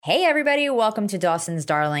Hey everybody, welcome to Dawson's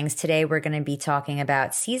Darlings. Today we're going to be talking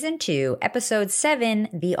about Season 2, Episode 7,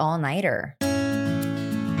 The All-Nighter.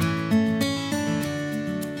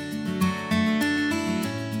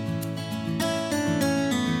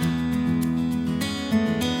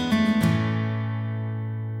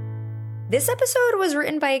 This episode was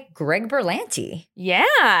written by Greg Berlanti.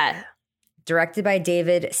 Yeah. Directed by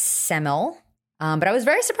David Semel. But I was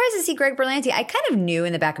very surprised to see Greg Berlanti. I kind of knew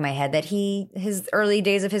in the back of my head that his early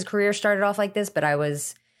days of his career started off like this, but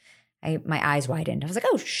my eyes widened. I was like,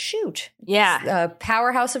 oh, shoot. Yeah.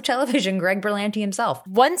 Powerhouse of television, Greg Berlanti himself.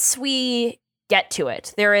 Once we get to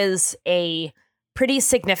it, there is a pretty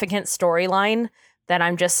significant storyline that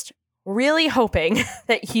I'm just really hoping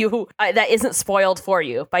that that isn't spoiled for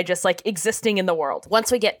you by just like existing in the world.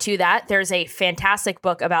 Once we get to that, there's a fantastic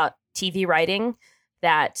book about TV writing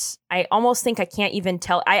that I almost think I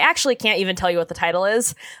actually can't even tell you what the title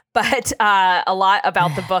is, but a lot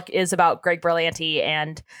about the book is about Greg Berlanti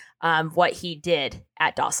and what he did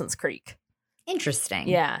at Dawson's Creek. Interesting.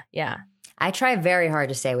 Yeah. I try very hard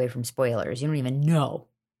to stay away from spoilers. You don't even know.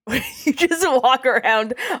 You just walk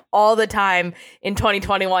around all the time in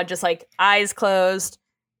 2021, just like eyes closed,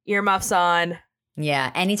 earmuffs on.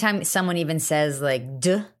 Yeah. Anytime someone even says like,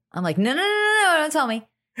 duh, I'm like, no, don't tell me.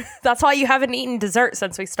 That's why you haven't eaten dessert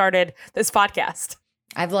since we started this podcast.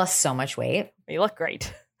 I've lost so much weight. You look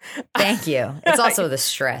great. Thank you. It's also the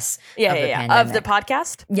stress of the pandemic. Of the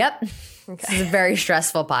podcast? Yep. Okay. This is a very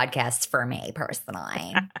stressful podcast for me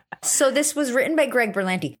personally. So this was written by Greg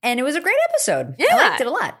Berlanti, and it was a great episode. Yeah. I liked it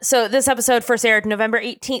a lot. So this episode first aired November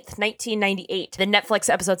 18th, 1998. The Netflix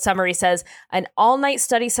episode summary says, an all-night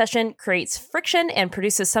study session creates friction and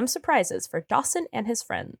produces some surprises for Dawson and his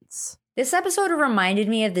friends. This episode reminded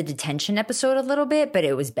me of the detention episode a little bit, but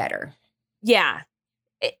it was better. Yeah.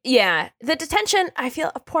 Yeah. The detention, I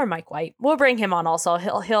feel, poor Mike White. We'll bring him on also.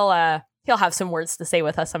 He'll have some words to say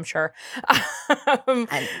with us, I'm sure.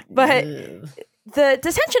 But the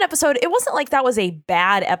detention episode, it wasn't like that was a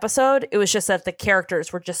bad episode. It was just that the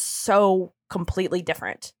characters were just so completely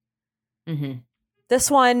different. Mm-hmm.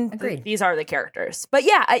 This one, Agreed. These are the characters. But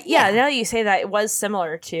yeah. Now that you say that, it was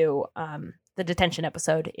similar to the detention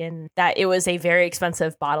episode in that it was a very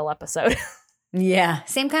expensive bottle episode. Yeah.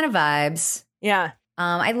 Same kind of vibes. Yeah.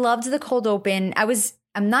 I loved the cold open.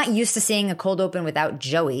 I'm not used to seeing a cold open without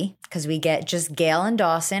Joey because we get just Gail and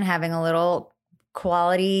Dawson having a little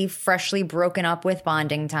quality, freshly broken up with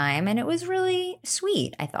bonding time. And it was really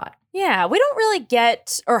sweet, I thought. Yeah. We don't really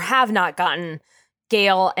get or have not gotten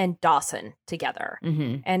Gail and Dawson together,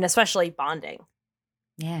 and especially bonding.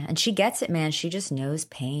 Yeah. And she gets it, man. She just knows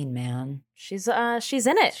pain, man. She's in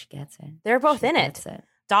it. She gets it. They're both in it.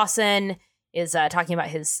 Dawson is talking about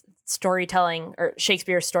his storytelling or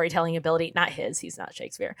Shakespeare's storytelling ability. Not his. He's not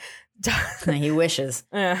Shakespeare. He wishes.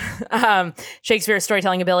 Shakespeare's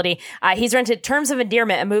storytelling ability. He's rented Terms of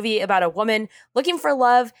Endearment, a movie about a woman looking for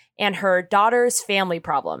love and her daughter's family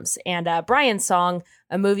problems. And Brian's Song,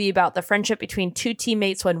 a movie about the friendship between two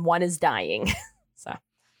teammates when one is dying. So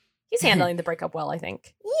he's handling the breakup well, I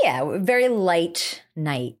think. Yeah. Very light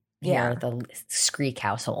night. Yeah. The Screek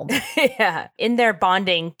household. Yeah. In their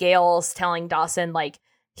bonding, Gail's telling Dawson, like,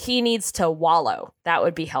 he needs to wallow. That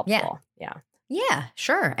would be helpful. Yeah,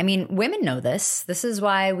 sure. I mean, women know this. This is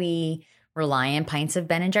why we rely on pints of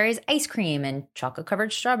Ben & Jerry's ice cream and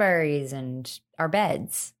chocolate-covered strawberries and our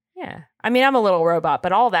beds. Yeah. I mean, I'm a little robot,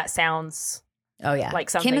 but all that sounds like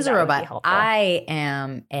something Kim is that a would be robot. helpful. I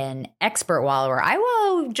am an expert wallower. I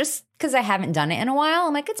wallow just because I haven't done it in a while.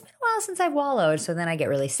 I'm like, it's been a while since I've wallowed. So then I get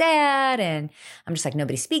really sad and I'm just like,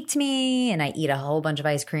 nobody speak to me. And I eat a whole bunch of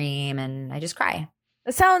ice cream and I just cry.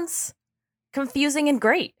 It sounds confusing and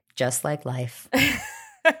great. Just like life.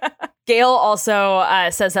 Gail also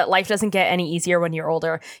says that life doesn't get any easier when you're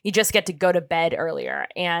older. You just get to go to bed earlier.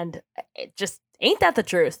 And it just ain't that the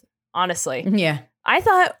truth, honestly. Yeah. I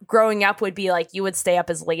thought growing up would be like you would stay up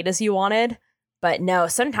as late as you wanted. But no,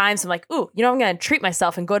 sometimes I'm like, ooh, I'm going to treat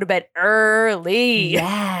myself and go to bed early.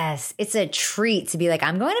 Yes. It's a treat to be like,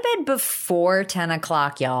 I'm going to bed before 10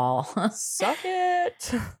 o'clock, y'all. Suck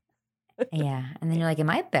it. Yeah. And then you're like,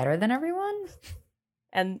 am I better than everyone?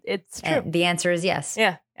 And it's true. And the answer is yes.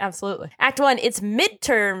 Yeah, absolutely. Act 1, it's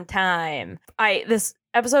midterm time. This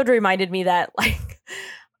episode reminded me that like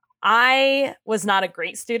I was not a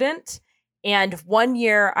great student. And one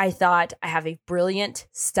year I thought I have a brilliant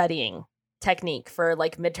studying technique for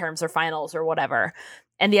like midterms or finals or whatever.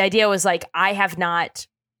 And the idea was like, I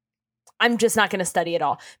I'm just not going to study at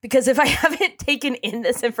all. Because if I haven't taken in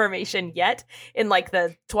this information yet in like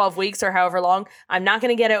the 12 weeks or however long, I'm not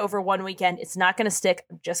going to get it over one weekend. It's not going to stick.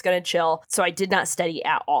 I'm just going to chill. So I did not study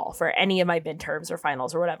at all for any of my midterms or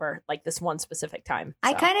finals or whatever, like this one specific time.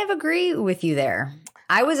 So. I kind of agree with you there.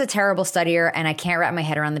 I was a terrible studier and I can't wrap my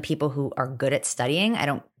head around the people who are good at studying. I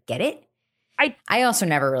don't get it. I also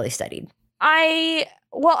never really studied.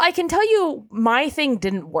 Well, I can tell you my thing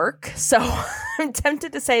didn't work. So I'm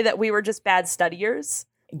tempted to say that we were just bad studiers.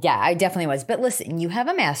 Yeah, I definitely was. But listen, you have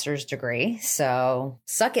a master's degree, so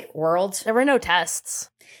suck it, world. There were no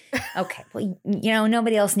tests. Okay. Well,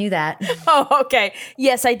 nobody else knew that. Oh, okay.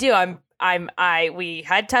 Yes, I do. We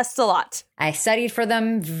had tests a lot. I studied for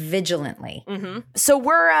them vigilantly. Mm-hmm. So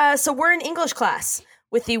we're in English class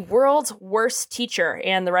with the world's worst teacher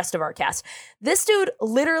and the rest of our cast. This dude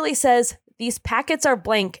literally says, these packets are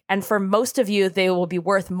blank, and for most of you, they will be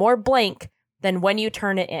worth more blank than when you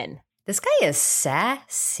turn it in. This guy is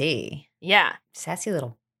sassy. Yeah. Sassy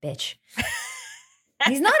little bitch.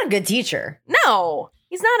 He's not a good teacher. No,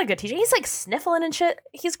 he's not a good teacher. He's like sniffling and shit.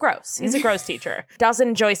 He's gross. He's a gross teacher. Dawson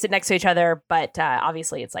and Joey sit next to each other, but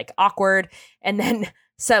obviously it's like awkward. And then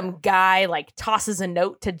some guy like tosses a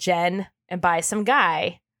note to Jen. And by some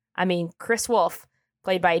guy, I mean Chris Wolf,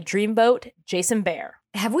 played by Dreamboat Jason Behr.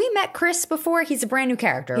 Have we met Chris before? He's a brand new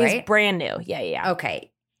character, right? He's brand new. Yeah.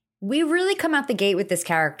 Okay. We really come out the gate with this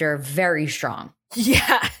character very strong.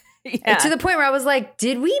 Yeah. To the point where I was like,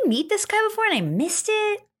 did we meet this guy before and I missed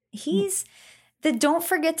it? He's the don't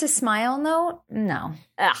forget to smile note. No.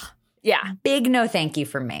 Ugh. Yeah. Big no thank you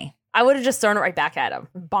for me. I would have just thrown it right back at him.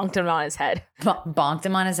 Bonked him on his head. Bonked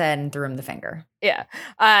him on his head and threw him the finger. Yeah.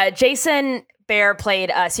 Jason Behr played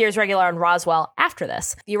a series regular on Roswell after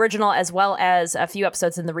this, the original, as well as a few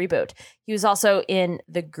episodes in the reboot. He was also in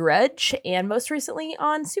The Grudge and most recently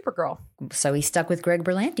on Supergirl. So he stuck with Greg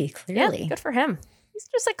Berlanti, clearly. Yeah, good for him. He's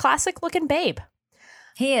just a classic looking babe.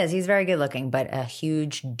 He is. He's very good looking, but a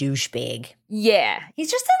huge douchebag. Yeah.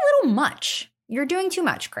 He's just a little much. You're doing too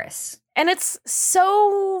much, Chris. And it's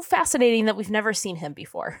so fascinating that we've never seen him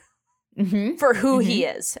before for who he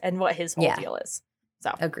is and what his whole deal is.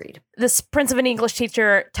 So agreed. This Prince of an English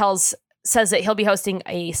teacher says that he'll be hosting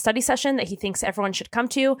a study session that he thinks everyone should come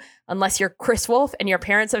to unless you're Chris Wolf and your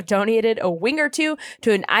parents have donated a wing or two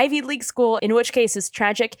to an Ivy League school, in which case his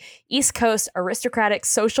tragic East Coast aristocratic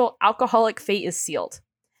social alcoholic fate is sealed.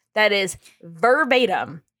 That is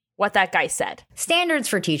verbatim what that guy said. Standards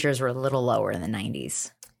for teachers were a little lower in the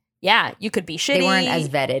 90s. Yeah, you could be shitty. They weren't as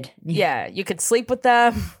vetted. Yeah, you could sleep with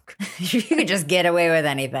them. You could just get away with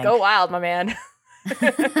anything. Go wild, my man.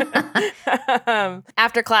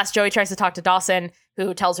 After class, Joey tries to talk to Dawson,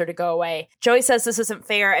 who tells her to go away. Joey says this isn't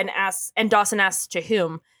fair and Dawson asks to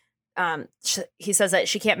whom. He says that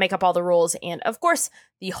she can't make up all the rules. And of course,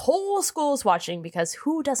 the whole school is watching because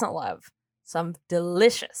who doesn't love some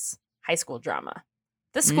delicious high school drama?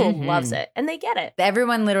 This school loves it, and they get it.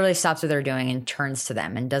 Everyone literally stops what they're doing and turns to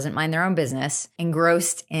them and doesn't mind their own business,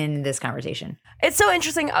 engrossed in this conversation. It's so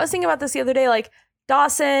interesting. I was thinking about this the other day, like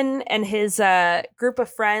Dawson and his group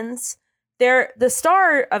of friends, they're the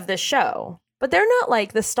star of the show, but they're not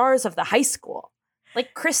like the stars of the high school.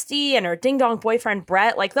 Like Christy and her ding-dong boyfriend,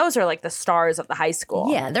 Brett, like those are like the stars of the high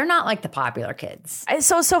school. Yeah, they're not like the popular kids. It's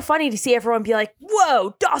so funny to see everyone be like,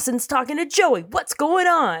 whoa, Dawson's talking to Joey. What's going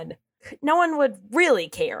on? No one would really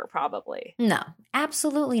care, probably. No,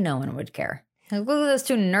 absolutely no one would care. Like, look at those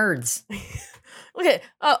two nerds.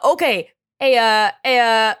 Okay.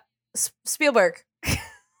 Hey, Spielberg.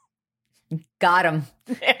 Got him.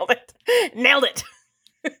 Nailed it.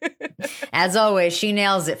 As always, she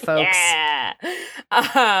nails it, folks. Yeah.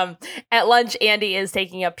 At lunch, Andy is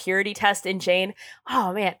taking a purity test in Jane.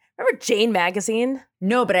 Oh, man. Remember Jane magazine?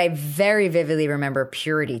 No, but I very vividly remember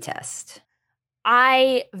Purity Test.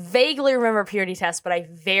 I vaguely remember Purity Test, but I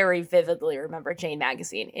very vividly remember Jane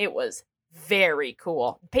magazine. It was very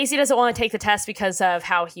cool. Pacey doesn't want to take the test because of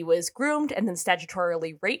how he was groomed and then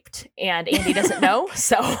statutorily raped, and Andy doesn't know,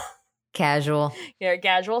 so... Casual. Yeah,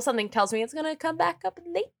 casual. Something tells me it's going to come back up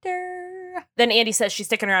later. Then Andy says she's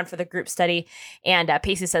sticking around for the group study, and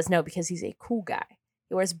Pacey says no because he's a cool guy.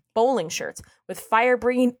 He wears bowling shirts with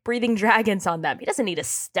fire-breathing dragons on them. He doesn't need a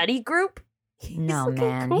study group. No,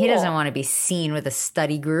 man. Cool. He doesn't want to be seen with a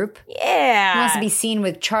study group. Yeah. He wants to be seen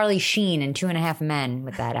with Charlie Sheen and 2.5 Men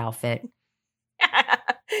with that outfit.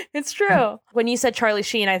 It's true. When you said Charlie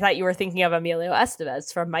Sheen, I thought you were thinking of Emilio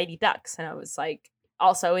Estevez from Mighty Ducks, and I was like,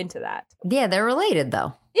 also into that. Yeah, they're related,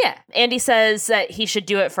 though. Yeah. Andy says that he should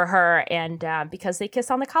do it for her, and because they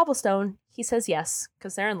kiss on the cobblestone, he says yes,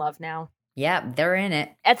 because they're in love now. Yeah, they're in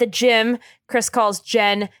it. At the gym, Chris calls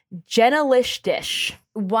Jen Jenna-lish Dish.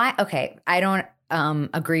 Why? Okay, I don't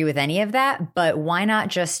agree with any of that, but why not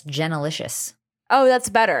just Jenalicious? Oh, that's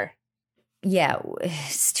better. Yeah,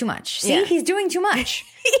 it's too much. See, Yeah. he's doing too much.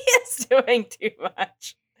 He is doing too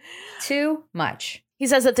much. Too much. He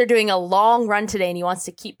says that they're doing a long run today and he wants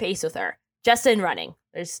to keep pace with her. Just in running.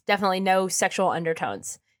 There's definitely no sexual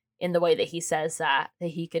undertones in the way that he says that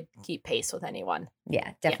he could keep pace with anyone.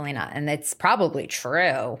 Yeah, definitely not. And it's probably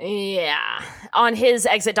true. Yeah. On his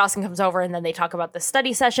exit, Dawson comes over and then they talk about the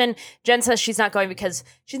study session. Jen says she's not going because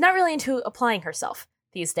she's not really into applying herself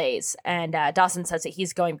these days. And Dawson says that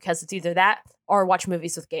he's going because it's either that or watch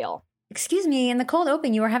movies with Gail. Excuse me, in the cold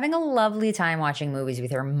open, you were having a lovely time watching movies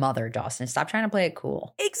with your mother, Dawson. Stop trying to play it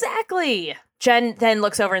cool. Exactly. Jen then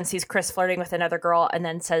looks over and sees Chris flirting with another girl and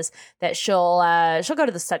then says that she'll go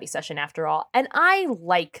to the study session after all. And I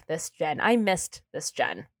like this Jen. I missed this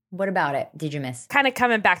Jen. What about it? Did you miss? Kind of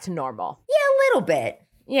coming back to normal. Yeah, a little bit.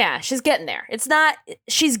 Yeah, she's getting there. It's not,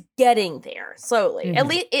 she's getting there slowly. Mhm. At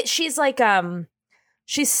least she's like,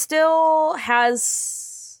 she still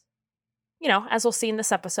has, you know, as we'll see in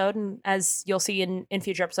this episode and as you'll see in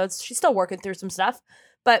future episodes, she's still working through some stuff,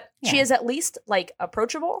 but she Yeah. is at least like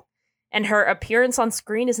approachable and her appearance on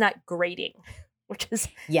screen is not grating, which is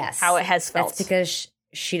Yes. how it has felt. That's because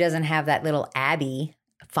she doesn't have that little Abby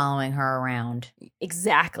following her around.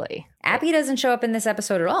 Exactly. Abby doesn't show up in this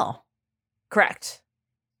episode at all. Correct.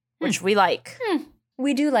 Which we like.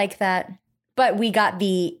 We do like that. But we got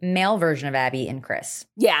the male version of Abby in Chris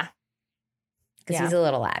Yeah. because Yeah. he's a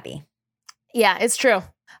little Abby. Yeah, it's true.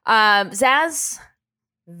 Zaz,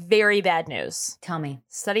 very bad news. Tell me.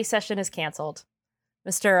 Study session is canceled.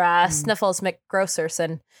 Mr. Sniffles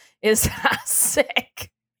McGrocerson is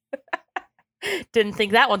sick. Didn't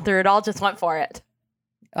think that one through at all, just went for it.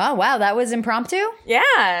 Oh, wow. That was impromptu?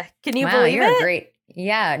 Yeah. Can you wow, believe you're it? a great.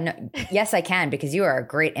 Yeah. No, yes, I can because you are a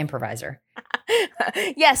great improviser.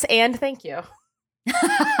 Yes, and thank you.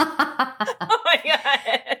 that Oh my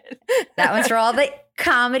God. one's for all the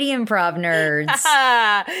comedy improv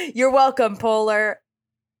nerds. You're welcome, Polar.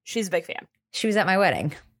 She's a big fan. She was at my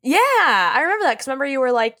wedding. Yeah, I remember that because remember you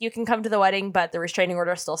were like, you can come to the wedding, but the restraining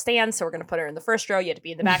order still stands, so we're going to put her in the first row. You had to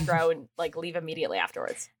be in the back row and like leave immediately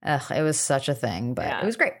afterwards. Ugh, it was such a thing, but Yeah. it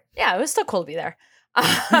was great. Yeah, it was still cool to be there.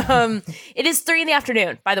 It is 3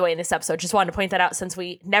 p.m, by the way, in this episode. Just wanted to point that out since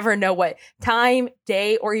we never know what time,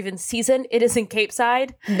 day, or even season it is in Cape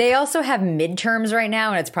Side. They also have midterms right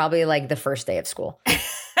now, and it's probably like the first day of school.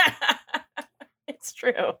 It's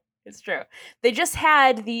true. It's true. They just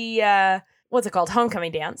had the, what's it called?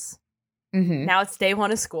 Homecoming dance. Mm-hmm. Now it's day 1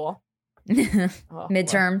 of school. Oh, well.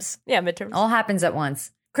 Midterms. Yeah, midterms. All happens at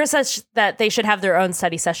once. Chris says that they should have their own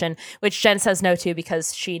study session, which Jen says no to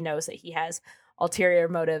because she knows that he has ulterior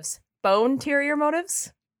motives. Bone-terior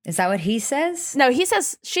motives? Is that what he says? No,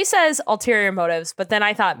 she says ulterior motives, but then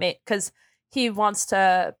I thought, because he wants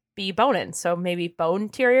to be boning, so maybe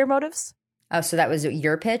bone-terior motives? Oh, so that was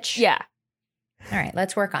your pitch? Yeah. All right,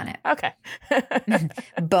 let's work on it. Okay.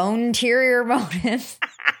 Bone-terior motive.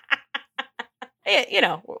 You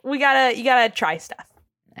know, you gotta try stuff.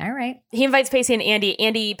 All right. He invites Pacey and Andy.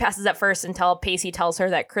 Andy passes up first until Pacey tells her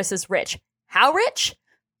that Chris is rich. How rich?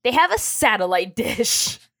 They have a satellite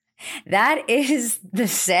dish. That is the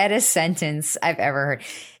saddest sentence I've ever heard.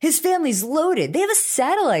 His family's loaded. They have a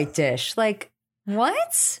satellite dish. Like,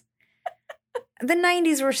 what? The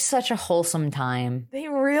 90s were such a wholesome time. They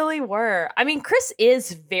really were. I mean, Chris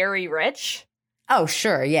is very rich. Oh,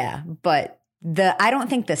 sure, yeah. But I don't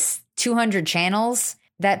think the 200 channels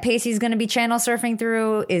that Pacey's going to be channel surfing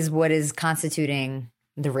through is what is constituting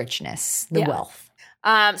the richness, the Yeah. wealth.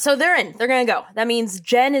 So they're in. They're going to go. That means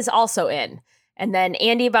Jen is also in. And then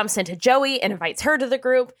Andy bumps into Joey and invites her to the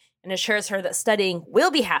group and assures her that studying will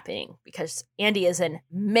be happening because Andy is in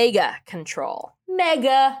mega control.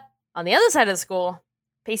 Mega. On the other side of the school,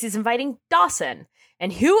 Pacey's inviting Dawson.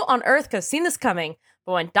 And who on earth could have seen this coming?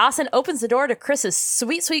 But when Dawson opens the door to Chris's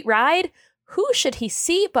sweet, sweet ride, who should he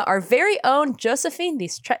see but our very own Josephine,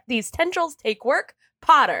 these tendrils take work,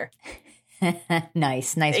 Potter.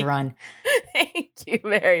 Nice run. Thank you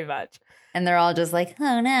very much. And they're all just like,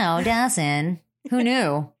 oh no, Dawson. Who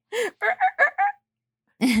knew?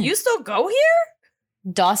 You still go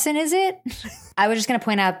here? Dawson, is it? I was just going to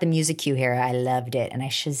point out the music cue here. I loved it. And I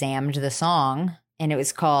Shazammed the song. And it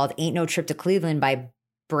was called Ain't No Trip to Cleveland by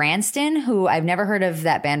Branston, who I've never heard of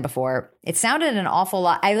that band before. It sounded an awful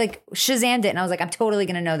lot. I like Shazammed it and I was like, I'm totally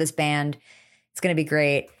going to know this band. It's going to be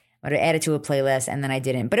great. I'm going to add it to a playlist. And then I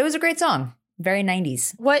didn't. But it was a great song. Very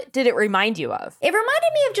 90s. What did it remind you of? It reminded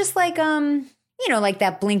me of just like, like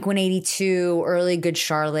that Blink 182 early Good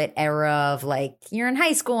Charlotte era of like, you're in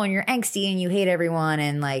high school and you're angsty and you hate everyone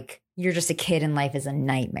and like, you're just a kid and life is a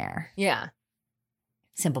nightmare. Yeah.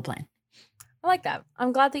 Simple plan. I like that.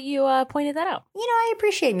 I'm glad that you pointed that out. You know, I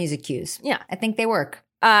appreciate music cues. Yeah. I think they work.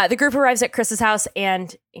 The group arrives at Chris's house,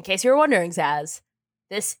 and in case you were wondering, Zaz,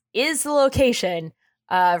 this is the location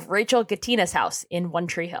of Rachel Gatina's house in One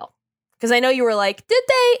Tree Hill. Because I know you were like, did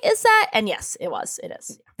they? Is that? And yes, it was. It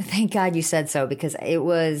is. Thank God you said so, because it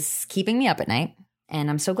was keeping me up at night. And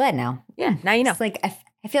I'm so glad now. Yeah, now you know. It's like,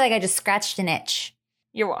 I feel like I just scratched an itch.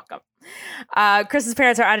 You're welcome. Chris's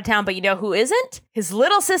parents are out of town, but you know who isn't? His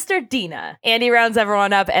little sister, Dina. Andy rounds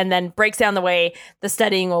everyone up and then breaks down the way the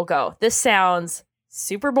studying will go. This sounds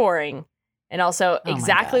super boring and also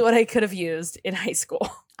exactly what I could have used in high school.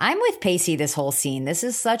 I'm with Pacey this whole scene. This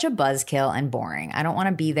is such a buzzkill and boring. I don't want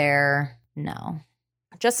to be there. No.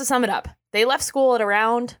 Just to sum it up, they left school at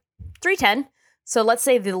around 3:10. So let's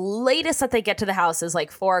say the latest that they get to the house is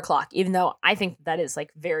like 4 o'clock, even though I think that is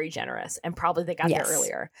like very generous and probably they got there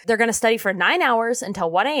earlier. They're going to study for 9 hours until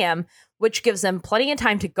 1 a.m., which gives them plenty of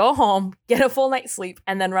time to go home, get a full night's sleep,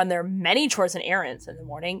 and then run their many chores and errands in the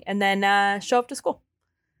morning and then show up to school.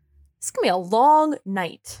 It's going to be a long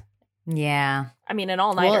night. Yeah. I mean, an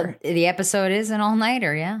all-nighter. Well, the episode is an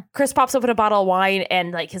all-nighter, yeah. Chris pops open a bottle of wine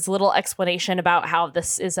and like his little explanation about how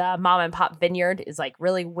this is a mom and pop vineyard is like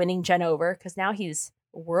really winning Jen over because now he's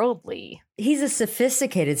worldly. He's a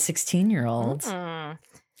sophisticated 16-year-old. Mm-mm.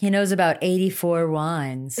 He knows about 84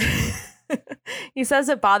 wines. He says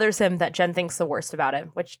it bothers him that Jen thinks the worst about him,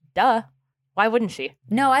 which, duh. Why wouldn't she?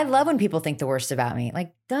 No, I love when people think the worst about me.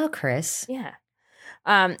 Like, duh, Chris. Yeah.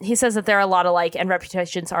 He says that they're a lot alike and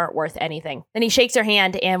reputations aren't worth anything. Then he shakes her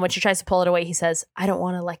hand, and when she tries to pull it away, he says, I don't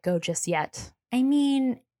want to let go just yet. I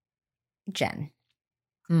mean, Jen,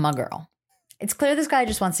 my girl. It's clear this guy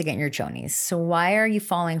just wants to get in your chonies. So why are you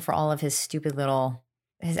falling for all of his stupid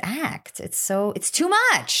his act? It's too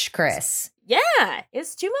much, Chris. Yeah,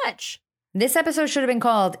 it's too much. This episode should have been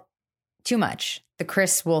called Too Much, the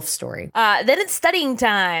Chris Wolf story. Then it's studying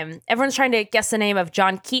time. Everyone's trying to guess the name of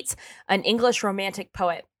John Keats, an English romantic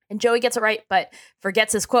poet. And Joey gets it right, but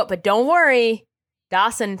forgets his quote. But don't worry,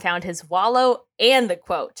 Dawson found his wallow and the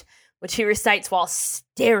quote, which he recites while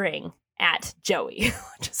staring at Joey,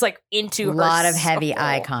 just like into her A lot of heavy soul.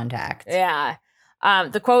 eye contact. Yeah.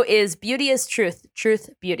 The quote is, beauty is truth, truth,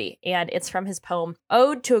 beauty. And it's from his poem,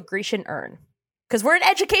 Ode to a Grecian Urn. Because we're an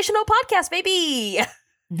educational podcast, baby.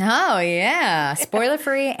 Oh, yeah. Spoiler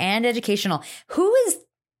free and educational. Who is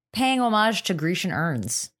paying homage to Grecian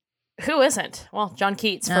urns? Who isn't? Well, John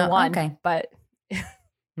Keats for one. Okay. But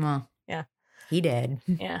Well, yeah. He did.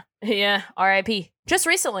 Yeah. Yeah. R.I.P. Just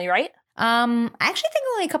recently, right? I actually think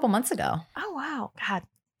only a couple months ago. Oh, wow. God.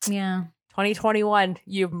 Yeah. 2021,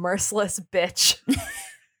 you merciless bitch.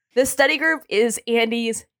 This study group is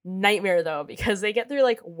Andy's nightmare, though, because they get through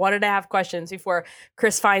like 1.5 questions before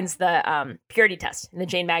Chris finds the purity test in the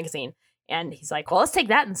Jane magazine. And he's like, well, let's take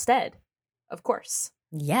that instead. Of course.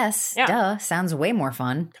 Yes. Yeah. Duh. Sounds way more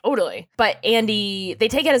fun. Totally. But Andy, they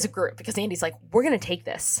take it as a group because Andy's like, we're going to take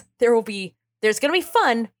this. There's going to be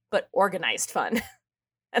fun, but organized fun.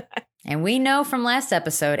 And we know from last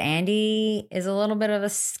episode, Andy is a little bit of a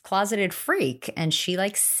closeted freak and she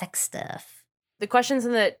likes sex stuff. The questions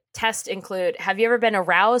in the test include, have you ever been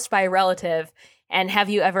aroused by a relative? And have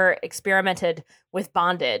you ever experimented with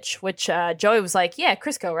bondage? Which Joey was like, yeah,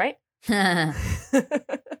 Crisco, right?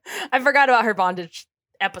 I forgot about her bondage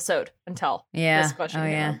episode until this question. Oh,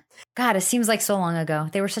 yeah. God, it seems like so long ago.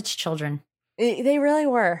 They were such children. They really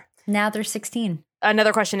were. Now they're 16.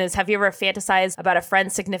 Another question is, have you ever fantasized about a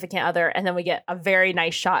friend's significant other? And then we get a very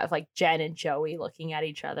nice shot of like Jen and Joey looking at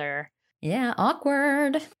each other. Yeah,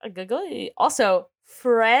 awkward. Also,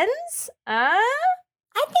 friends? I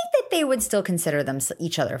think that they would still consider them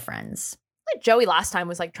each other friends. Like Joey last time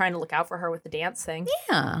was like trying to look out for her with the dance thing.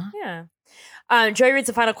 Yeah. Yeah. Joey reads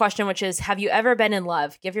the final question, which is, have you ever been in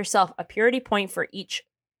love? Give yourself a purity point for each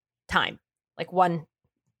time. Like one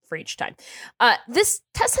for each time. This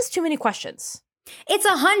test has too many questions. It's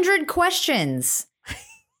 100 questions.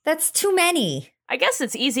 That's too many. I guess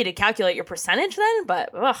it's easy to calculate your percentage then, but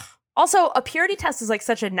ugh. Also, a purity test is like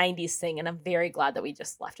such a 90s thing, and I'm very glad that we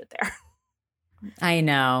just left it there. I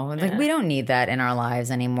know. Like, we don't need that in our lives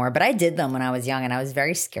anymore. But I did them when I was young, and I was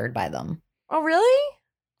very scared by them. Oh, really?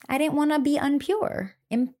 I didn't want to be unpure.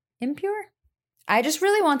 Impure? I just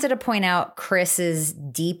really wanted to point out Chris's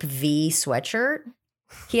deep V sweatshirt.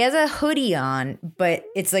 He has a hoodie on, but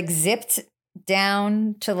it's like zipped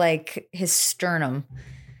down to like his sternum.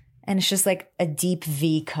 And it's just like a deep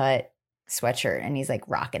V cut sweatshirt. And he's like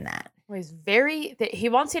rocking that. Well, he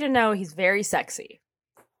wants you to know he's very sexy.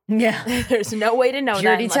 Yeah. There's no way to know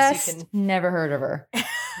Purity that unless test? you can. Never heard of her.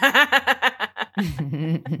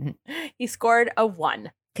 He scored a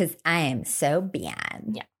 1. Because I am so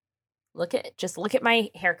beyond. Yeah. Look at my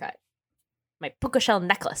haircut. My puka shell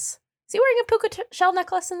necklace. Is he wearing a puka shell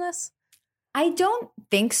necklace in this? I don't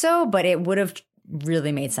think so, but it would have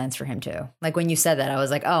really made sense for him too. Like when you said that, I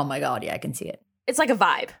was like, oh my God, yeah, I can see it. It's like a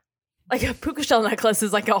vibe. Like a puka shell necklace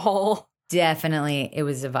is like a whole... Definitely, it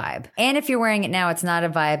was a vibe. And if you're wearing it now, it's not a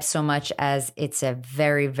vibe so much as it's a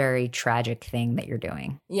very, very tragic thing that you're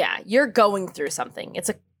doing. Yeah, you're going through something. It's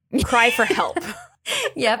a cry for help.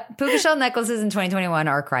 Yep. Puka shell necklaces in 2021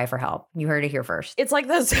 are a cry for help. You heard it here first. It's like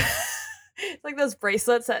those it's like those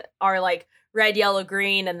bracelets that are like red, yellow,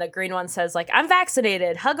 green, and the green one says like, I'm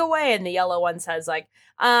vaccinated, hug away. And the yellow one says like,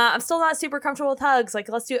 I'm still not super comfortable with hugs. Like,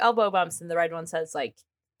 let's do elbow bumps. And the red one says like,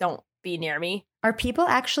 don't be near me. Are people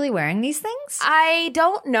actually wearing these things? I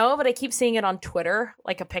don't know, but I keep seeing it on Twitter,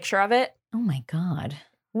 like a picture of it. Oh my God.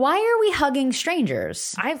 Why are we hugging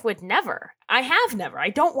strangers? I would never. I have never. I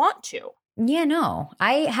don't want to. Yeah, no.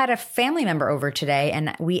 I had a family member over today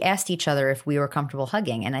and we asked each other if we were comfortable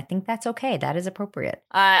hugging. And I think that's okay. That is appropriate.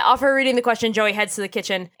 Off her reading the question, Joey heads to the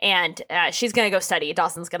kitchen and she's going to go study.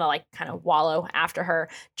 Dawson's going to like kind of wallow after her.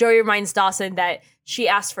 Joey reminds Dawson that she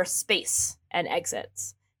asked for space and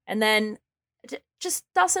exits. And then just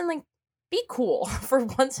Dawson, like, be cool for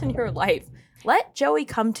once in your life. Let Joey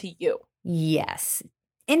come to you. Yes.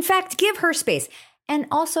 In fact, give her space. And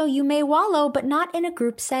also, you may wallow, but not in a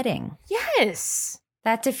group setting. Yes.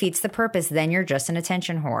 That defeats the purpose. Then you're just an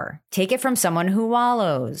attention whore. Take it from someone who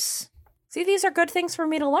wallows. See, these are good things for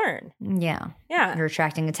me to learn. Yeah. Yeah. You're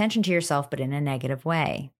attracting attention to yourself, but in a negative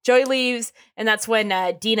way. Joey leaves, and that's when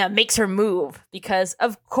Dina makes her move because,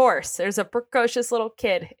 of course, there's a precocious little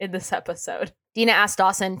kid in this episode. Dina asks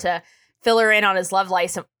Dawson to fill her in on his love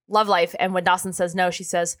life, and when Dawson says no, she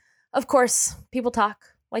says, of course, people talk.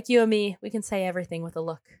 Like you and me, we can say everything with a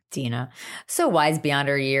look. Dina, so wise beyond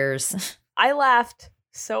her years. I laughed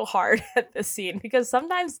so hard at this scene because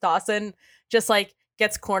sometimes Dawson just like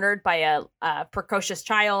gets cornered by a precocious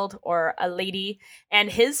child or a lady, and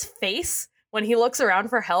his face when he looks around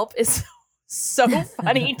for help is so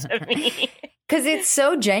funny to me. Because it's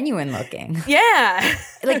so genuine looking. Yeah.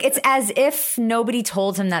 Like it's as if nobody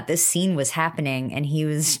told him that this scene was happening and he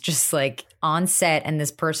was just like on set and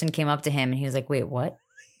this person came up to him and he was like, wait, what?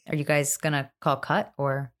 Are you guys going to call cut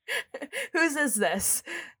or? Whose is this?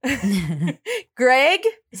 Greg?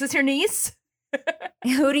 Is this your niece?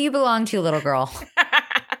 Who do you belong to, little girl?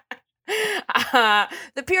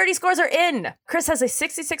 The purity scores are in. Chris has a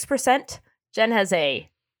 66%. Jen has a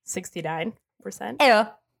 69%. Yeah.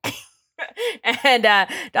 And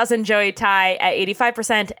Dawson and Joey tie at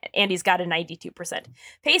 85%. Andy's got a 92%.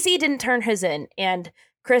 Pacey didn't turn his in. And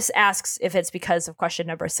Chris asks if it's because of question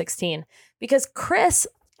number 16. Because Chris,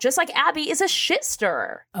 just like Abby, is a shit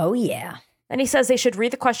stirrer. Oh, yeah. And he says they should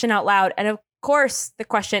read the question out loud. And of course, the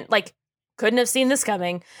question, like, couldn't have seen this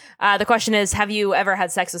coming. The question is, have you ever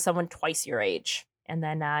had sex with someone twice your age? And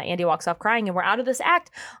then Andy walks off crying, and we're out of this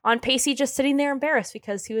act on Pacey just sitting there embarrassed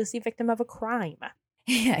because he was the victim of a crime.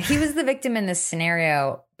 Yeah, he was the victim in this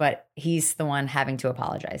scenario, but he's the one having to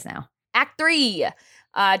apologize now. Act 3.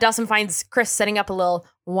 Dawson finds Chris setting up a little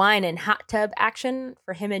wine and hot tub action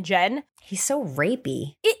for him and Jen. He's so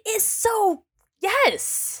rapey. It is so,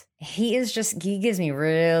 yes. He gives me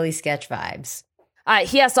really sketch vibes.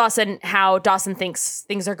 He asks Dawson how Dawson thinks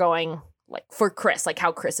things are going, like, for Chris, like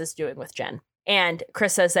how Chris is doing with Jen. And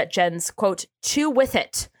Chris says that Jen's, quote, too with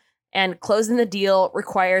it, and closing the deal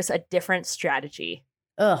requires a different strategy.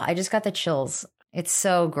 Ugh, I just got the chills. It's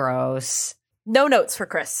so gross. No notes for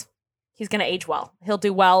Chris. He's going to age well. He'll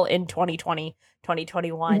do well in 2020,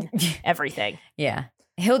 2021, everything. Yeah.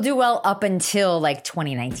 He'll do well up until like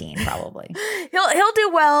 2019, probably. He'll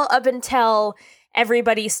do well up until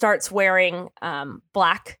everybody starts wearing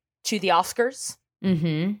black to the Oscars.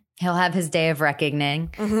 Mm-hmm. He'll have his day of reckoning.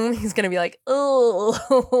 Mm-hmm. He's going to be like,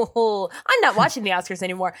 oh, I'm not watching the Oscars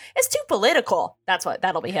anymore. It's too political.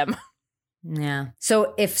 That'll be him. Yeah.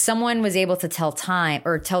 So if someone was able to tell time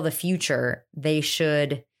or tell the future, they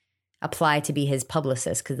should apply to be his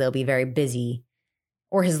publicist because they'll be very busy,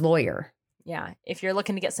 or his lawyer. Yeah. If you're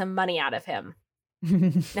looking to get some money out of him,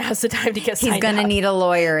 now's the time to get signed up. He's going to need a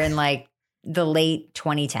lawyer in like the late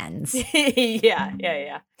 2010s.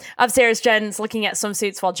 Yeah. Upstairs, Jen's looking at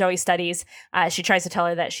swimsuits while Joey studies. She tries to tell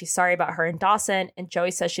her that she's sorry about her and Dawson, and Joey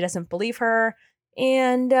says she doesn't believe her.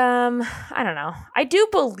 And I don't know. I do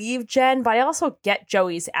believe Jen, but I also get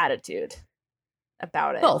Joey's attitude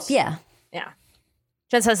about it. Both, yeah. Yeah.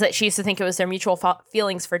 Jen says that she used to think it was their mutual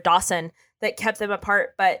feelings for Dawson that kept them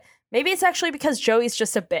apart, but maybe it's actually because Joey's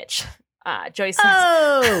just a bitch. Joey says,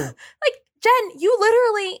 oh, like, Jen, you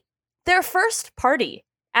literally Their first party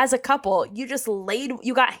as a couple, you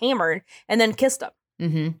got hammered and then kissed them.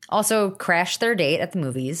 Mm-hmm. Also crashed their date at the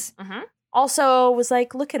movies. Mm-hmm. Also was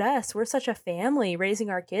like, look at us. We're such a family raising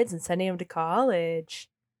our kids and sending them to college.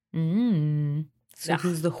 So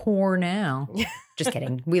who's the whore now? Just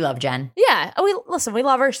kidding. We love Jen. Yeah. We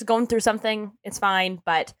love her. She's going through something. It's fine.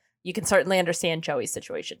 But you can certainly understand Joey's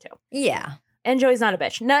situation too. Yeah. And Joey's not a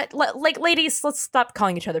bitch. Like, ladies, let's stop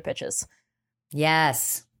calling each other bitches.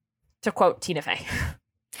 Yes. To quote Tina Fey.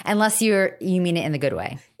 Unless you mean it in the good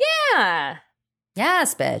way. Yeah.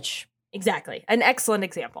 Yes, bitch. Exactly. An excellent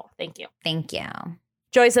example. Thank you. Thank you.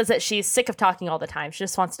 Joey says that she's sick of talking all the time. She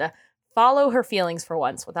just wants to follow her feelings for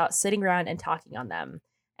once without sitting around and talking on them.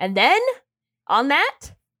 And then, on that,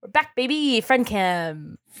 we're back, baby. Friend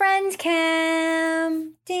cam. Friend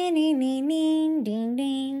cam. Ding, ding, ding, ding, ding,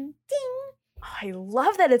 ding, ding. Oh, I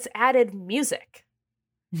love that it's added music.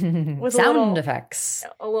 With sound effects.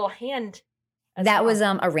 A little hand. That was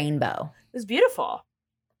a rainbow. It was beautiful.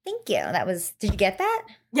 Thank you. Did you get that?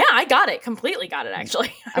 Yeah, I got it. Completely got it,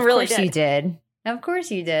 actually. I really did. Of course you did. Of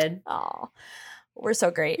course you did. Oh, we're so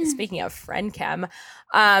great. Speaking of friend chem.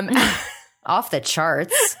 Off the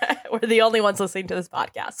charts. We're the only ones listening to this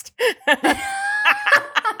podcast.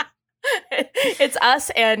 It's us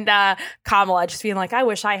and Kamala just being like, I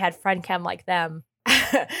wish I had friend chem like them.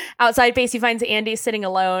 Outside, Pacey finds Andy sitting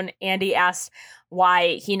alone. Andy asks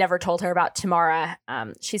why he never told her about Tamara.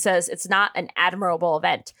 She says it's not an admirable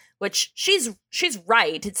event, which she's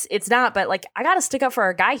right. It's not, but like, I gotta stick up for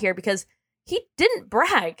our guy here because he didn't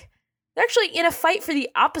brag. They're actually in a fight for the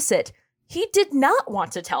opposite. He did not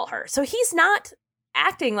want to tell her. So he's not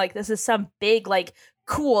acting like this is some big, like,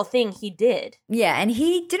 cool thing he did. Yeah, and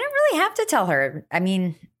he didn't really have to tell her. I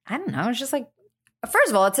mean, I don't know. It's just like, first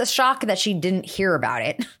of all, it's a shock that she didn't hear about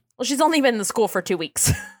it. Well, she's only been in the school for 2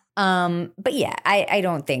 weeks. But yeah, I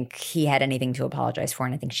don't think he had anything to apologize for,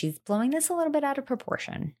 and I think she's blowing this a little bit out of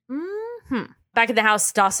proportion. Mm-hmm. Back at the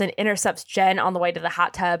house, Dawson intercepts Jen on the way to the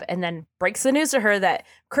hot tub and then breaks the news to her that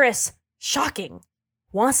Chris, shocking,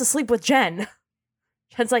 wants to sleep with Jen.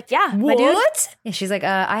 Jen's like, yeah, my dude. What? Yeah, she's like,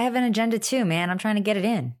 I have an agenda too, man. I'm trying to get it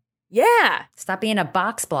in. Yeah. Stop being a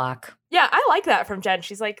box block. Yeah, I like that from Jen.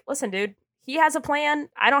 She's like, listen, dude, he has a plan.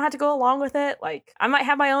 I don't have to go along with it. Like, I might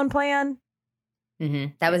have my own plan.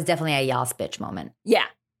 Mm-hmm. That was definitely a yas bitch moment. Yeah,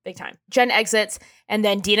 big time. Jen exits, and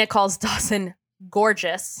then Dina calls Dawson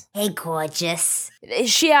gorgeous. Hey, gorgeous.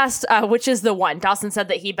 She asked, which is the one? Dawson said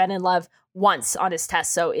that he'd been in love once on his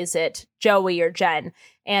test, so is it Joey or Jen?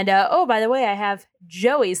 And, oh, by the way, I have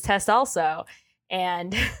Joey's test also.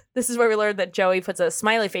 And this is where we learned that Joey puts a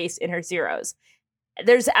smiley face in her zeros.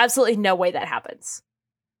 There's absolutely no way that happens.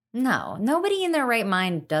 No, nobody in their right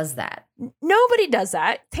mind does that. Nobody does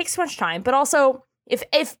that. It takes too much time. But also,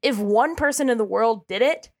 if one person in the world did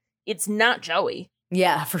it, it's not Joey.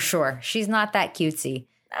 Yeah, for sure. She's not that cutesy.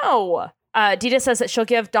 No. Dita says that she'll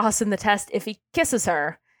give Dawson the test if he kisses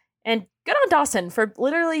her. And good on Dawson for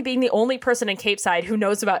literally being the only person in Cape Side who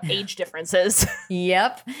knows about age differences.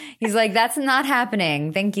 Yep. He's like, that's not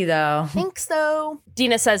happening. Thank you, though. Thanks, though.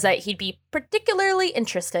 Dina says that he'd be particularly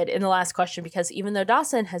interested in the last question because even though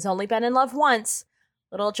Dawson has only been in love once,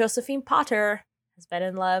 little Josephine Potter has been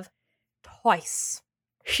in love twice.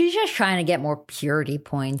 She's just trying to get more purity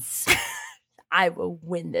points. I will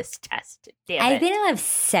win this test. Damn I've it. been in love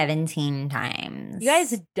 17 times. You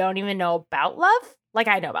guys don't even know about love? Like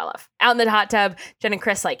I know about love. Out in the hot tub, Jen and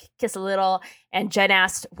Chris like kiss a little, and Jen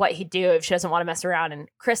asked what he'd do if she doesn't want to mess around, and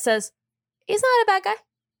Chris says, he's not a bad guy.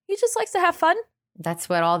 He just likes to have fun. That's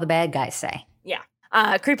what all the bad guys say. Yeah.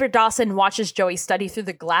 Creeper Dawson watches Joey study through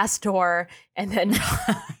the glass door, and then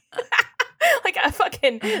like a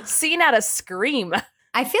fucking scene out of Scream.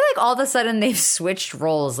 I feel like all of a sudden they've switched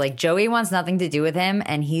roles. Like Joey wants nothing to do with him,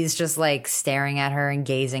 and he's just like staring at her and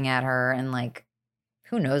gazing at her, and like,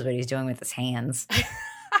 who knows what he's doing with his hands?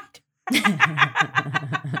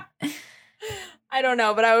 I don't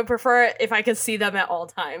know, but I would prefer it if I could see them at all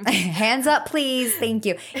times. Hands up, please. Thank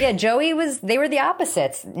you. Yeah, they were the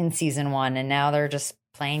opposites in season 1, and now they're just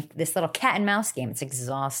playing this little cat and mouse game. It's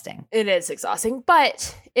exhausting. It is exhausting,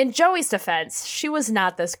 but in Joey's defense, she was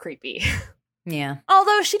not this creepy. Yeah.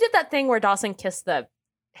 Although she did that thing where Dawson kissed the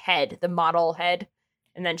head, the model head,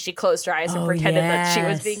 and then she closed her eyes and pretended that she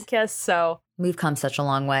was being kissed, so... We've come such a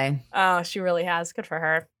long way. Oh, she really has. Good for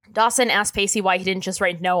her. Dawson asked Pacey why he didn't just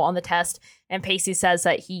write no on the test, and Pacey says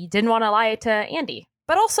that he didn't want to lie to Andy.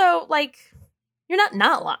 But also, like, you're not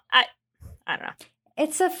lying. I don't know.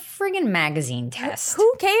 It's a friggin' magazine test.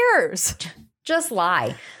 Who cares? Just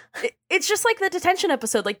lie. It's just like the detention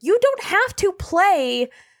episode. Like, you don't have to play,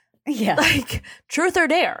 yeah, like, truth or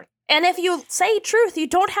dare. And if you say truth, you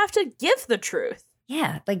don't have to give the truth.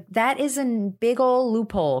 Yeah, like that is a big old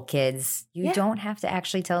loophole, kids. You don't have to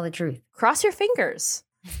actually tell the truth. Cross your fingers.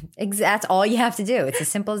 That's all you have to do. It's as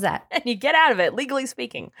simple as that. And you get out of it, legally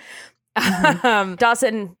speaking.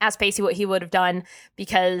 Dawson asked Pacey what he would have done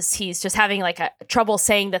because he's just having like a trouble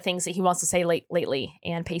saying the things that he wants to say lately.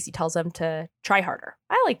 And Pacey tells him to try harder.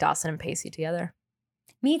 I like Dawson and Pacey together.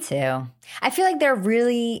 Me too. I feel like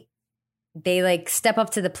they like step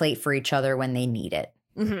up to the plate for each other when they need it.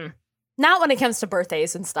 Mm-hmm. Not when it comes to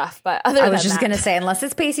birthdays and stuff, but other than I was just going to say, unless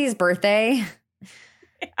it's Pacey's birthday.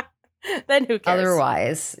 Yeah. Then who cares?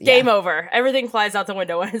 Otherwise, game over. Everything flies out the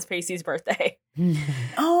window when it's Pacey's birthday.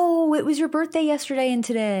 Oh, it was your birthday yesterday and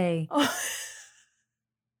today.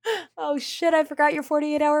 Oh shit, I forgot your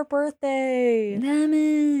 48-hour birthday. Damn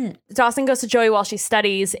it. Dawson goes to Joey while she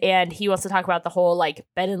studies, and he wants to talk about the whole like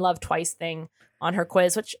been in love twice thing on her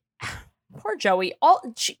quiz, which poor Joey,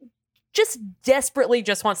 she just desperately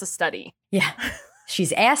just wants to study. Yeah.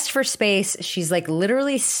 She's asked for space. She's like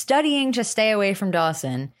literally studying to stay away from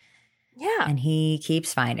Dawson. Yeah. And he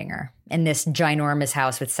keeps finding her in this ginormous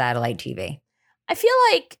house with satellite TV. I feel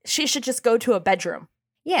like she should just go to a bedroom.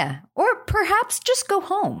 Yeah. Or perhaps just go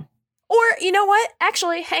home. Or, you know what?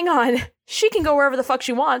 Actually, hang on. She can go wherever the fuck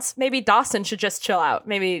she wants. Maybe Dawson should just chill out.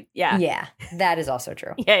 Maybe, yeah. Yeah, that is also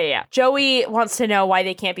true. Yeah. Joey wants to know why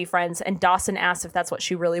they can't be friends, and Dawson asks if that's what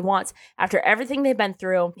she really wants. After everything they've been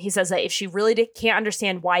through, he says that if she really can't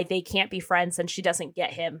understand why they can't be friends, then she doesn't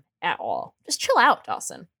get him at all. Just chill out,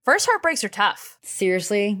 Dawson. First heartbreaks are tough.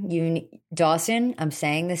 Seriously, Dawson, I'm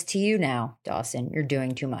saying this to you now, Dawson, you're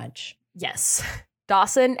doing too much. Yes.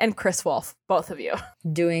 Dawson and Chris Wolf, both of you.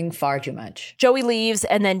 Doing far too much. Joey leaves,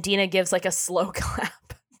 and then Dina gives like a slow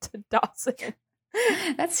clap to Dawson.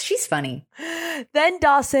 She's funny. Then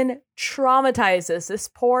Dawson traumatizes this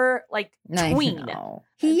poor like tween.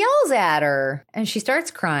 He yells at her, and she starts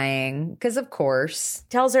crying because, of course,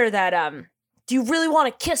 tells her that do you really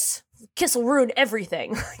want to kiss? Kiss will ruin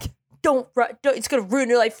everything. don't. It's gonna ruin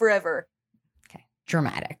your life forever. Okay,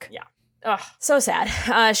 dramatic. Yeah. Ugh, so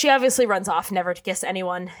sad. She obviously runs off, never to kiss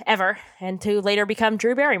anyone ever, and to later become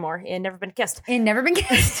Drew Barrymore in Never Been Kissed. In Never Been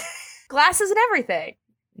Kissed. Glasses and everything.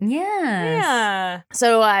 Yes. Yeah.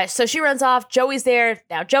 So she runs off. Joey's there.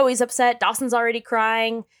 Now Joey's upset. Dawson's already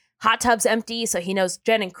crying. Hot tub's empty, so he knows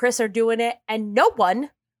Jen and Chris are doing it, and no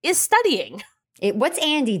one is studying. What's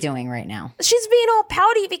Andy doing right now? She's being all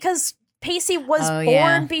pouty because Pacey was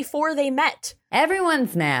born before they met.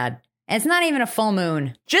 Everyone's mad. It's not even a full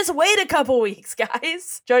moon. Just wait a couple weeks,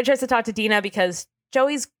 guys. Joey tries to talk to Dina because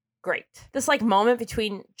Joey's great. This like moment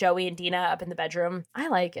between Joey and Dina up in the bedroom, I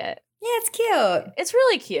like it. Yeah, it's cute. It's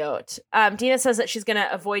really cute. Dina says that she's going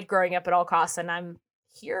to avoid growing up at all costs, and I'm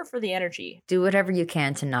here for the energy. Do whatever you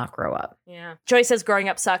can to not grow up. Yeah. Joey says growing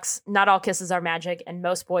up sucks. Not all kisses are magic, and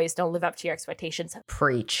most boys don't live up to your expectations.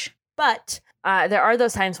 Preach. But there are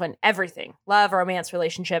those times when everything, love, romance,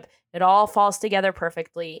 relationship, it all falls together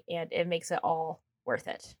perfectly, and it makes it all worth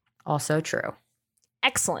it. Also true.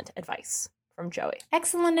 Excellent advice from Joey.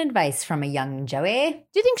 Excellent advice from a young Joey.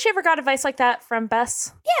 Do you think she ever got advice like that from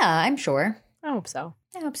Bess? Yeah, I'm sure. I hope so.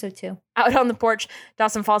 I hope so too. Out on the porch,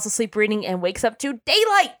 Dawson falls asleep reading and wakes up to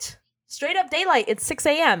daylight. Straight up daylight. It's 6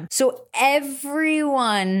 a.m. So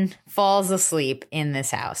everyone falls asleep in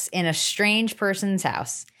this house, in a strange person's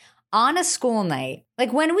house, on a school night.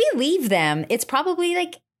 Like when we leave them, it's probably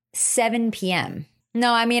like 7 p.m.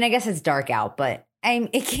 No, I mean, I guess it's dark out, but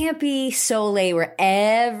it can't be so late where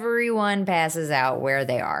everyone passes out where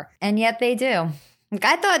they are. And yet they do. Like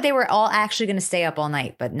I thought they were all actually going to stay up all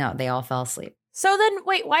night, but no, they all fell asleep. So then,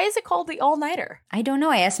 wait, why is it called the all-nighter? I don't know.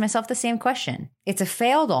 I asked myself the same question. It's a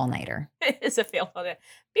failed all-nighter. It is a failed all-nighter.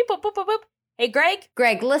 Beep, boop, boop, boop, boop. Hey, Greg?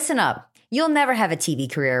 Greg, listen up. You'll never have a TV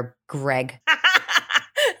career, Greg.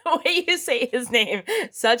 The way you say his name,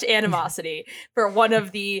 such animosity for one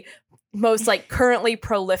of the most like currently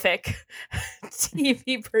prolific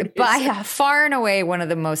TV producers. By far and away one of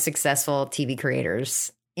the most successful TV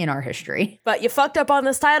creators in our history. But you fucked up on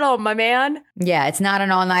this title, my man. Yeah, it's not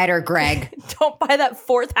an all-nighter, Greg. Don't buy that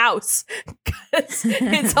fourth house because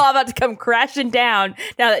it's all about to come crashing down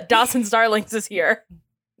now that Dawson's Darlings is here.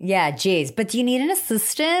 Yeah, geez. But do you need an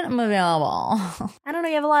assistant? I'm available. I don't know.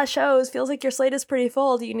 You have a lot of shows. Feels like your slate is pretty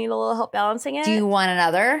full. Do you need a little help balancing it? Do you want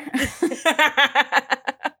another?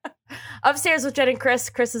 Upstairs with Jen and Chris.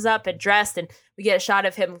 Chris is up and dressed, and we get a shot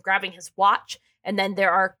of him grabbing his watch. And then there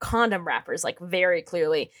are condom wrappers, like very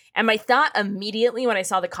clearly. And my thought immediately when I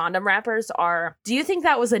saw the condom wrappers are, do you think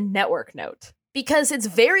that was a network note? Because it's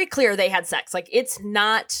very clear they had sex. Like it's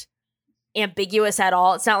not ambiguous at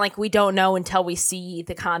all. It's not like we don't know until we see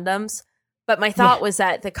the condoms. But my thought was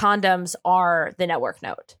that the condoms are the network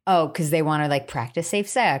note. Oh, because they want to like practice safe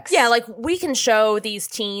sex. Yeah, like we can show these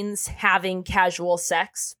teens having casual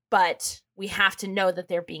sex, but we have to know that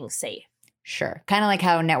they're being safe. Sure. Kind of like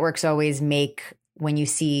how networks always make, when you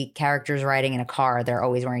see characters riding in a car, they're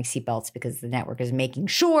always wearing seatbelts because the network is making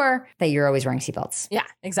sure that you're always wearing seatbelts. Yeah,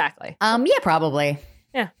 exactly. Yeah, probably.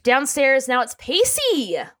 Yeah. Downstairs, now it's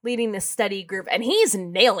Pacey leading this study group, and he's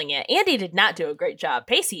nailing it. Andy did not do a great job.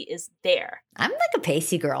 Pacey is there. I'm like a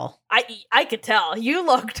Pacey girl. I could tell. You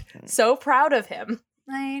looked so proud of him.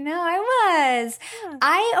 I know, I was. Yeah.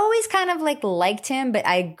 I always kind of like liked him, but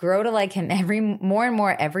I grow to like him more and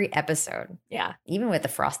more every episode. Yeah. Even with the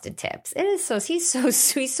frosted tips. He's so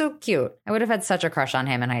sweet, so cute. I would have had such a crush on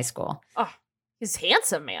him in high school. Oh, he's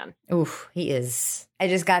handsome, man. Oof, he is. I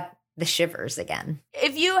just got the shivers again.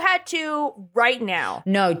 If you had to right now.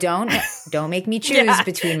 No, don't make me choose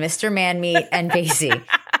between Mr. Man-Meat and Pacey.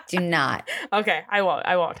 Do not. Okay, I won't.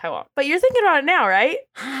 But you're thinking about it now, right?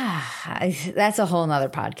 That's a whole nother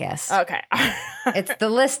podcast. Okay. It's the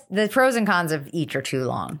list. The pros and cons of each are too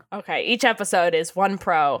long. Okay, each episode is one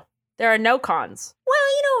pro. There are no cons. Well,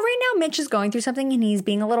 right now Mitch is going through something and he's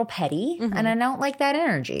being a little petty, and I don't like that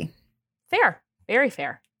energy. Fair. Very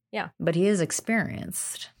fair. Yeah. But he is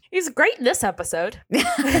experienced. He's great in this episode.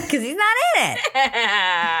 Because he's not in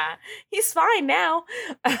it. He's fine now.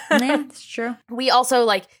 Yeah, it's true. We also,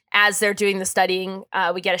 like, as they're doing the studying,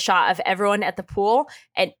 we get a shot of everyone at the pool,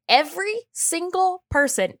 and every single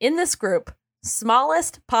person in this group,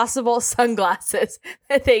 smallest possible sunglasses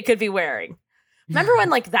that they could be wearing. Remember when,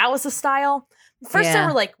 like, that was the style? First they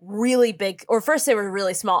were, like, really big, or first they were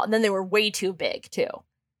really small, and then they were way too big, too.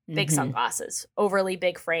 Big sunglasses, overly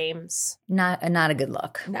big frames. Not a good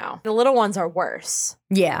look. No. The little ones are worse.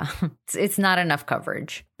 Yeah, it's not enough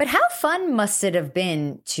coverage. But how fun must it have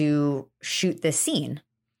been to shoot this scene?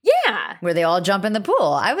 Yeah. Where they all jump in the pool.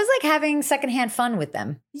 I was like having secondhand fun with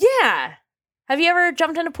them. Yeah. Have you ever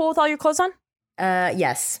jumped in a pool with all your clothes on?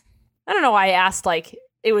 Yes. I don't know why I asked like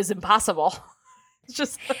it was impossible. It's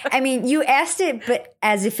just I mean, you asked it, but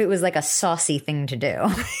as if it was like a saucy thing to do.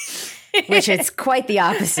 Which it's quite the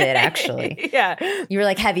opposite, actually. Yeah. You were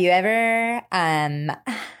like, have you ever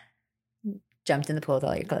jumped in the pool with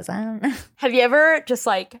all your clothes on? Have you ever just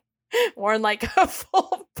like worn like a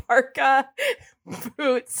full parka,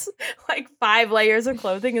 boots, like 5 layers of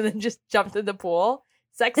clothing, and then just jumped in the pool?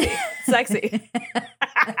 Sexy. Sexy.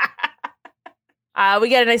 We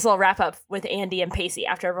get a nice little wrap up with Andy and Pacey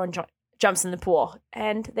after everyone jumps in the pool.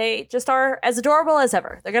 And they just are as adorable as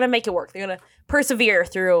ever. They're going to make it work. They're going to persevere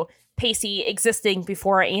through Pacey existing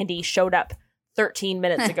before Andy showed up 13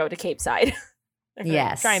 minutes ago to Cape Side.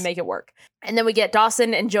 Yes. Try and make it work. And then we get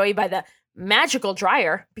Dawson and Joey by the magical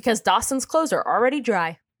dryer because Dawson's clothes are already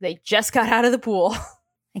dry. They just got out of the pool.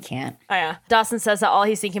 I can't. Oh, yeah. Dawson says that all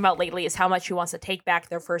he's thinking about lately is how much he wants to take back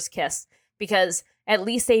their first kiss because at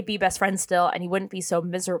least they'd be best friends still and he wouldn't be so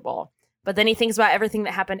miserable. But then he thinks about everything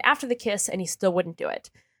that happened after the kiss and he still wouldn't do it.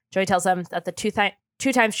 Joey tells him that the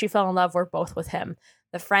two times she fell in love were both with him,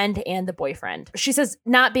 the friend and the boyfriend. She says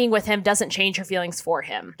not being with him doesn't change her feelings for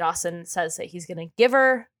him. Dawson says that he's going to give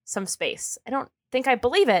her some space. I don't think I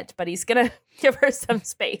believe it, but he's going to give her some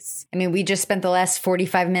space. I mean, we just spent the last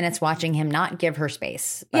 45 minutes watching him not give her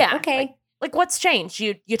space. But yeah. Okay. Like what's changed?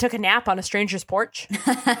 You took a nap on a stranger's porch?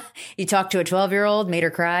 You talked to a 12-year-old, made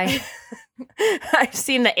her cry? I've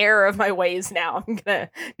seen the error of my ways now. I'm going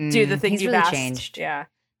to do the things you've really asked. Changed. Yeah.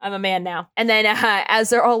 I'm a man now. And then as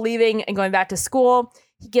they're all leaving and going back to school,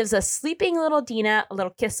 he gives a sleeping little Dina a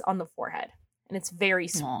little kiss on the forehead. And it's very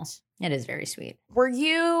sweet. Aww, it is very sweet. Were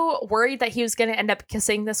you worried that he was going to end up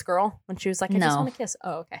kissing this girl when she was like, I just want to kiss?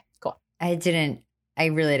 Oh, okay, cool. I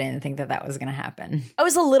really didn't think that was going to happen. I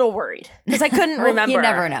was a little worried because I couldn't remember. You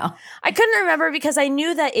never know. I couldn't remember because I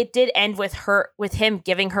knew that it did end with him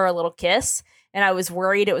giving her a little kiss. And I was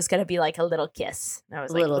worried it was going to be like a little kiss. And I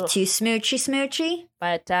was a little too smoochy.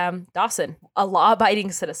 But Dawson, a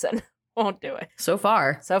law-abiding citizen, won't do it. So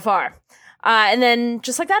far. And then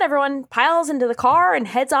just like that, everyone piles into the car and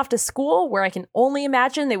heads off to school, where I can only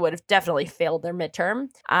imagine they would have definitely failed their midterm.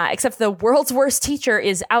 Except the world's worst teacher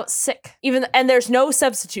is out sick. And there's no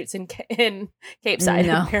substitutes in Cape Side,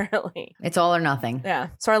 apparently. It's all or nothing. Yeah.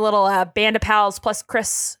 So our little band of pals plus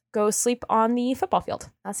Chris go sleep on the football field.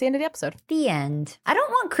 That's the end of the episode. The end. I don't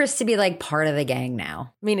want Chris to be like part of the gang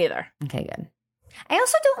now. Me neither. Okay, good. I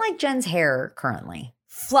also don't like Jen's hair currently.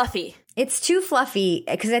 Fluffy. It's too fluffy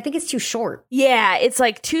because I think it's too short. Yeah, it's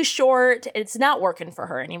like too short. It's not working for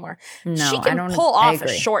her anymore. No, she can pull off a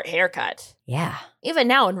short haircut. Yeah. Even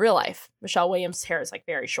now in real life, Michelle Williams' hair is like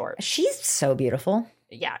very short. She's so beautiful.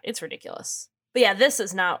 Yeah, it's ridiculous. But yeah, this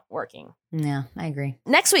is not working. Yeah, I agree.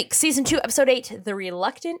 Next week, season 2, episode 8, The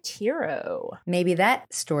Reluctant Hero. Maybe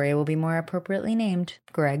that story will be more appropriately named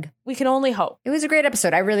Greg. We can only hope. It was a great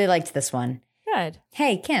episode. I really liked this one. Good.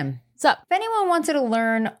 Hey, Kim. What's up? If anyone wanted to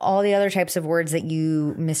learn all the other types of words that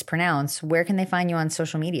you mispronounce, where can they find you on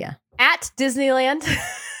social media? At Disneyland.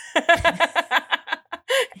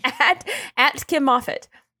 at Kim Moffitt.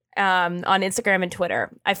 On Instagram and Twitter.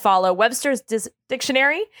 I follow Webster's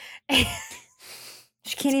Dictionary.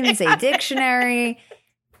 She can't even say dictionary.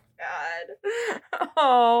 God.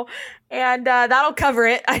 Oh, and that'll cover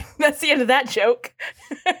it. That's the end of that joke.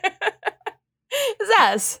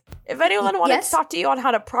 Zaz, if anyone wanted to talk to you on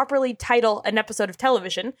how to properly title an episode of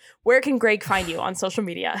television, where can Greg find you on social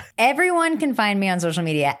media? Everyone can find me on social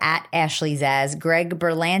media at Ashley Zaz. Greg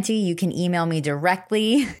Berlanti, you can email me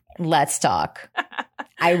directly. Let's talk.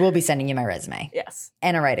 I will be sending you my resume. Yes.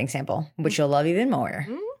 And a writing sample, which you'll love even more.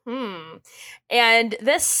 Mm-hmm. And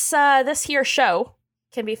this here show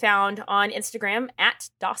can be found on Instagram at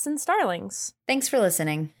Dawson Starlings. Thanks for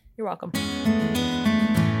listening. You're welcome.